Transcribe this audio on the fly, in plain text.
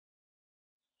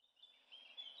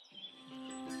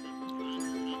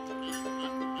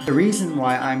The reason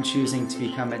why I'm choosing to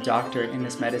become a doctor in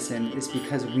this medicine is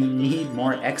because we need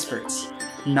more experts.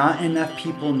 Not enough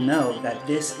people know that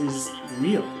this is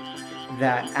real,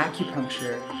 that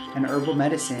acupuncture and herbal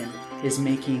medicine is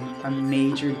making a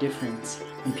major difference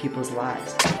in people's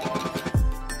lives.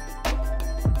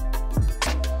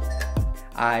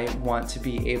 I want to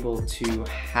be able to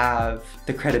have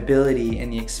the credibility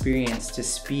and the experience to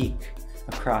speak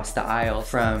across the aisle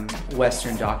from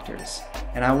Western doctors.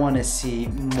 And I want to see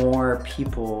more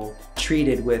people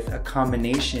treated with a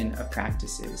combination of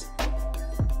practices.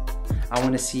 I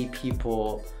want to see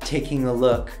people taking a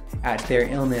look at their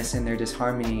illness and their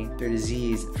disharmony, their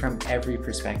disease, from every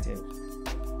perspective.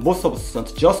 Most of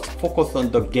students just focus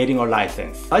on the getting a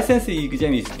license. Licensing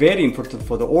exam is very important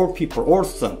for all people, all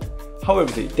students.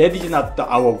 However, that is not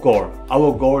our goal.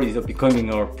 Our goal is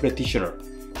becoming a practitioner.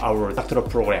 Our doctoral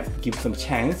program gives some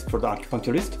chance for the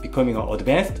acupuncturist becoming an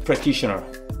advanced practitioner.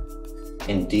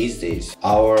 In these days,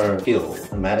 our field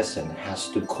of medicine has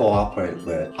to cooperate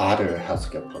with other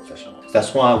healthcare professionals.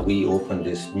 That's why we opened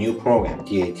this new program,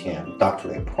 DATM,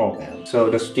 Doctorate program, so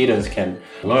the students can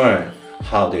learn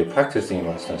how they practice in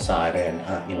Western side and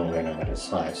Oriental Medicine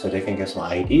side, so they can get some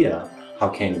idea how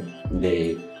can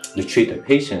they treat the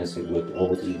patients with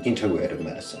all the integrated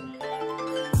medicine.